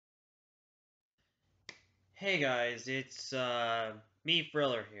Hey guys, it's me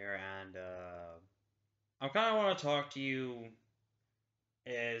Thriller here, and I kind of want to talk to you.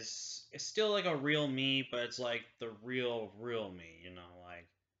 Is it's still like a real me, but it's like the real me, like.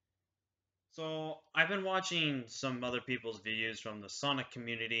 So I've been watching some other people's videos from the Sonic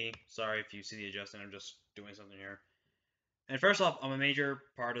community. Sorry if you see the adjustment, I'm just doing something here. And first off, I'm a major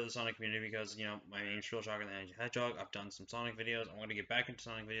part of the Sonic community because my name's Trill Shocker and the Hedgehog. I've done some Sonic videos. I want to get back into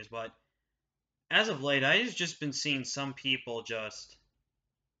Sonic videos, but as of late, I've just been seeing some people just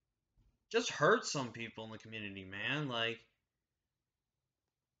hurt some people in the community, man. Like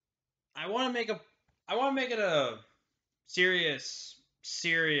I want to make a I want to make it a serious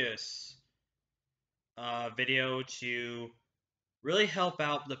video to really help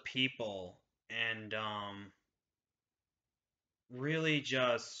out the people and really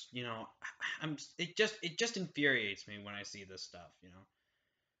just, it just infuriates me when I see this stuff.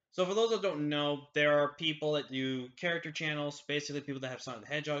 So for those that don't know, there are people that do character channels, basically people that have Sonic the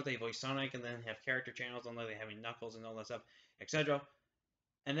Hedgehog, they voice Sonic, and then have character channels on there, they have Knuckles and all that stuff, etc.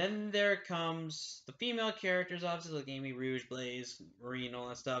 And then there comes the female characters, obviously, like Amy, Rouge, Blaze, Marine, all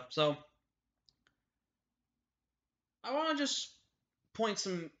that stuff. So I want to just point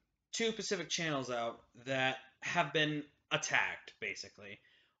some two Pacific channels out that have been attacked, basically,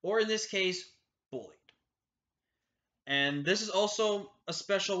 or in this case, bullied. And this is also a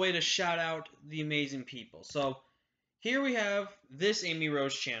special way to shout out the amazing people. So here we have this Amy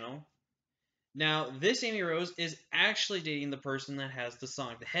Rose channel. Now, this Amy Rose is actually dating the person that has the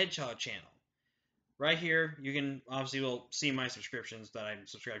Sonic the Hedgehog channel. Right here, you can obviously will see my subscriptions that I'm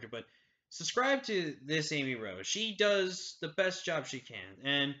subscribed to, but subscribe to this Amy Rose. She does the best job she can.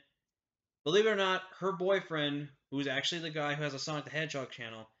 And believe it or not, her boyfriend, who's actually the guy who has a Sonic the Hedgehog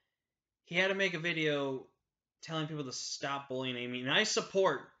channel, he had to make a video telling people to stop bullying Amy. And I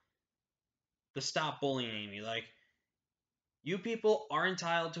support the stop bullying Amy. Like, you people are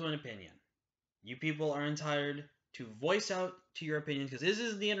entitled to an opinion. You people are entitled to voice out to your opinions because this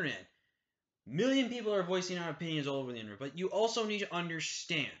is the internet. Million people are voicing out opinions all over the internet, but you also need to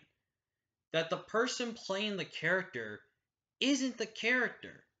understand that the person playing the character isn't the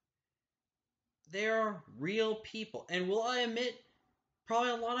character. They are real people. And will I admit, probably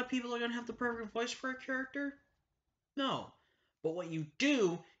a lot of people are going to have the perfect voice for a character? No. But what you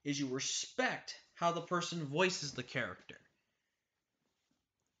do is you respect how the person voices the character.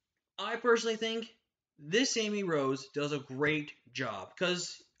 I personally think this Amy Rose does a great job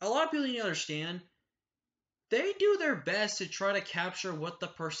because a lot of people need to understand they do their best to try to capture what the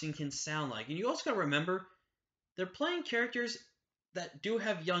person can sound like. And you also got to remember they're playing characters that do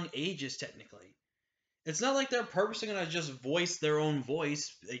have young ages technically. It's not like they're purposely gonna just voice their own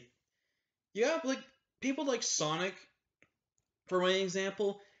voice. Like people like Sonic, for my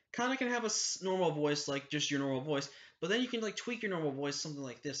example, kind of can have a normal voice like just your normal voice, but then you can like tweak your normal voice something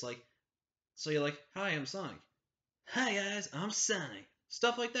like this, like so you're like, "Hi, I'm Sonic." "Hi guys, I'm Sonic."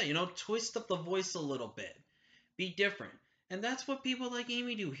 Stuff like that, twist up the voice a little bit, be different, and that's what people like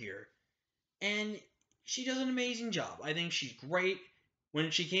Amy do here. And she does an amazing job. I think she's great. When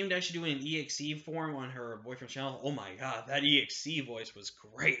she came to actually doing an EXE form on her boyfriend's channel, oh my god, that EXE voice was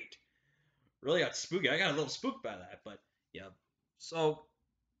great. Really got spooky. I got a little spooked by that, but yeah. So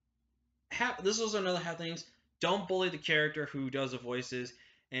this was another half things. Don't bully the character who does the voices.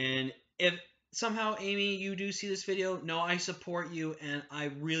 And if somehow Amy, you do see this video, no, I support you, and I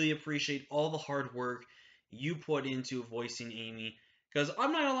really appreciate all the hard work you put into voicing Amy. Because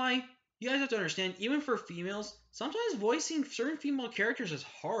I'm not gonna lie, you guys have to understand, even for females, sometimes voicing certain female characters is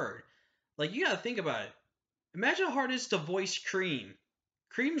hard. Like, you gotta think about it. Imagine how hard it is to voice Cream.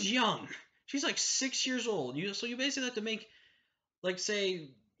 Cream's young. She's like 6 years old. So you basically have to make, like, say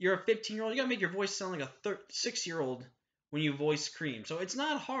you're a 15-year-old, you gotta make your voice sound like a 6-year-old when you voice Cream. So it's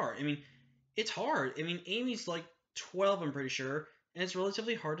not hard. I mean, it's hard. I mean, Amy's like 12, I'm pretty sure, and it's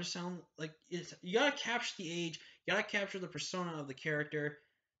relatively hard to sound like you gotta capture the age, you gotta capture the persona of the character.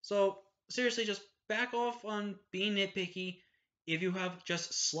 So seriously, just back off on being nitpicky. If you have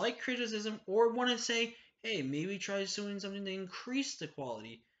just slight criticism or want to say, hey, maybe try doing something to increase the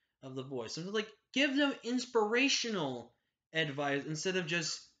quality of the voice, something like give them inspirational advice instead of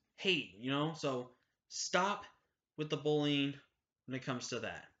just hate. So stop with the bullying when it comes to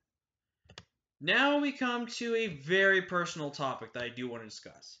that. Now we come to a very personal topic that I do want to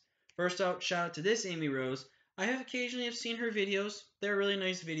discuss. First out, shout out to this Amy Rose. I have occasionally seen her videos. They're really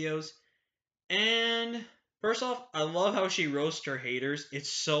nice videos. And first off, I love how she roasts her haters. It's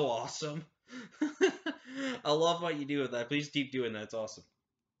so awesome. I love what you do with that. Please keep doing that. It's awesome.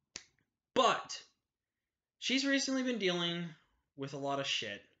 But she's recently been dealing with a lot of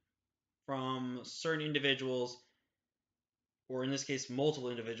shit. from certain individuals, or in this case, multiple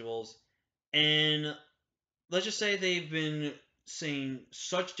individuals, and let's just say they've been saying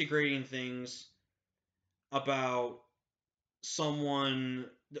such degrading things about someone,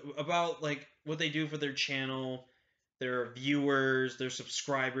 about like what they do for their channel, their viewers, their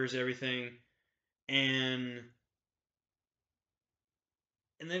subscribers, everything, and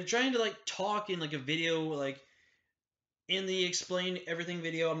they're trying to like talk in like a video, like in the explain everything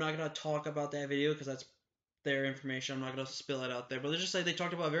video. I'm not gonna talk about that video because that's their information. I'm not gonna spill it out there. But let's just say they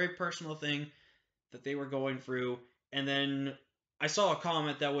talked about a very personal thing that they were going through, and then I saw a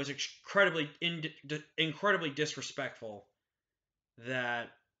comment that was incredibly disrespectful that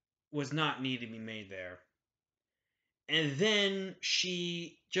was not needed to be made there. And then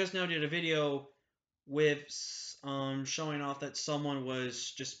she just now did a video with showing off that someone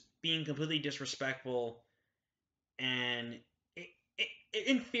was just being completely disrespectful, and it, it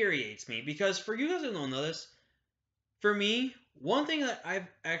infuriates me because for you guys who don't know this, for me, one thing that I've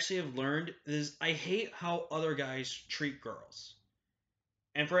actually have learned is I hate how other guys treat girls.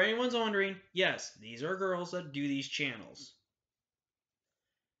 And for anyone's wondering, yes, these are girls that do these channels.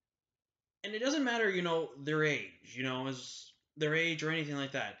 And it doesn't matter, their age, as their age or anything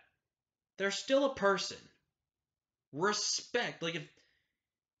like that. They're still a person. Respect. Like if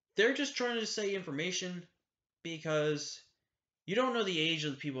they're just trying to say information because you don't know the age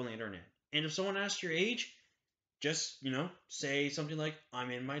of the people on the internet. And if someone asks your age, just, say something like, I'm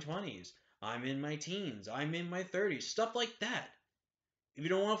in my 20s, I'm in my teens, I'm in my 30s, stuff like that. If you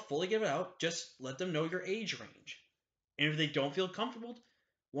don't want to fully give it out, just let them know your age range. And if they don't feel comfortable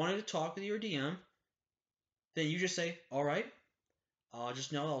wanting to talk with your DM, then you just say, all right,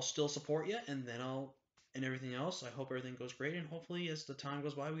 just know I'll still support you, and then and everything else. I hope everything goes great, and hopefully as the time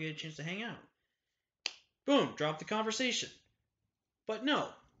goes by, we get a chance to hang out. Boom, drop the conversation. But no,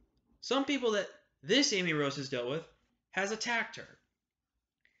 some people that this Amy Rose has dealt with has attacked her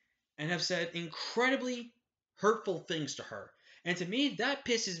and have said incredibly hurtful things to her. And to me, that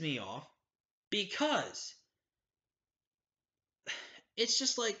pisses me off because it's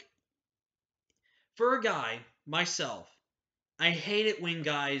just like, for a guy, myself, I hate it when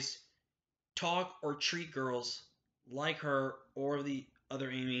guys talk or treat girls like her or the other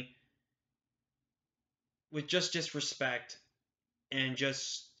Amy with just disrespect, and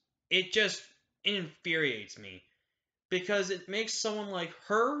it infuriates me because it makes someone like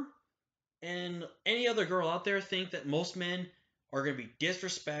her and any other girl out there think that most men are going to be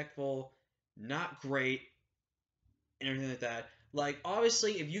disrespectful, not great, and everything like that. Like,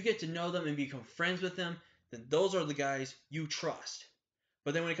 obviously, if you get to know them and become friends with them, then those are the guys you trust.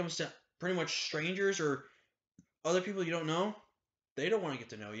 But then when it comes to pretty much strangers or other people you don't know, they don't want to get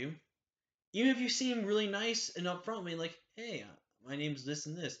to know you. Even if you seem really nice and upfront, being like, hey, my name's this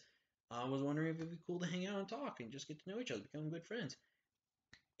and this. I was wondering if it'd be cool to hang out and talk and just get to know each other, become good friends.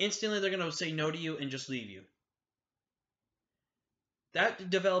 Instantly, they're going to say no to you and just leave you. That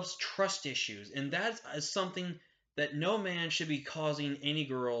develops trust issues, and that is something that no man should be causing any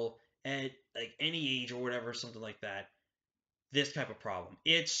girl at like any age or whatever, something like that. This type of problem.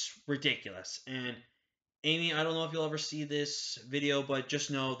 It's ridiculous. And Amy, I don't know if you'll ever see this video, but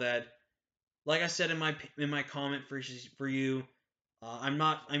just know that, like I said in my comment for you,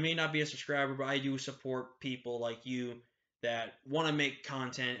 I may not be a subscriber, but I do support people like you that want to make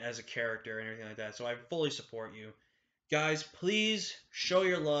content as a character and everything like that. So I fully support you. Guys, please show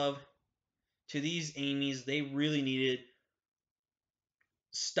your love to these Amy's. They really need it.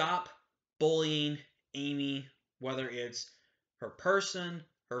 Stop bullying Amy, whether it's her person,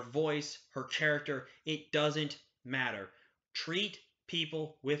 her voice, her character. It doesn't matter. Treat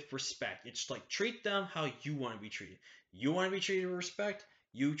people with respect. It's like treat them how you want to be treated. You want to be treated with respect,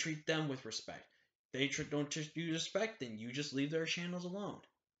 you treat them with respect. They don't treat you with respect, then you just leave their channels alone.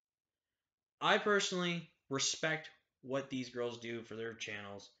 I personally respect what these girls do for their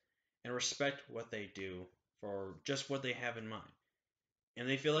channels and respect what they do for just what they have in mind. And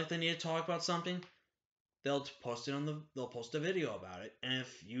they feel like they need to talk about something, they'll post a video about it. And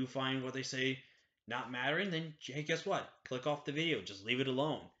if you find what they say not mattering, then hey, guess what? Click off the video. Just leave it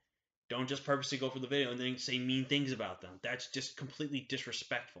alone. Don't just purposely go for the video and then say mean things about them. That's just completely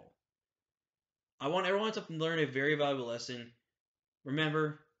disrespectful. I want everyone to learn a very valuable lesson.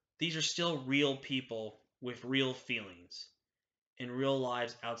 Remember, these are still real people with real feelings and real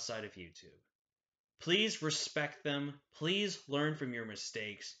lives outside of YouTube. Please respect them. Please learn from your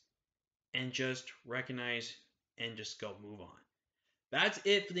mistakes and just recognize and just go move on. That's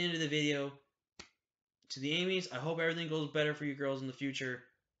it for the end of the video. To the Amy's, I hope everything goes better for you girls in the future.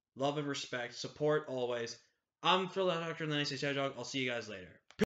 Love and respect. Support always. I'm Phil, Dr. Nice Hedgehog. I'll see you guys later.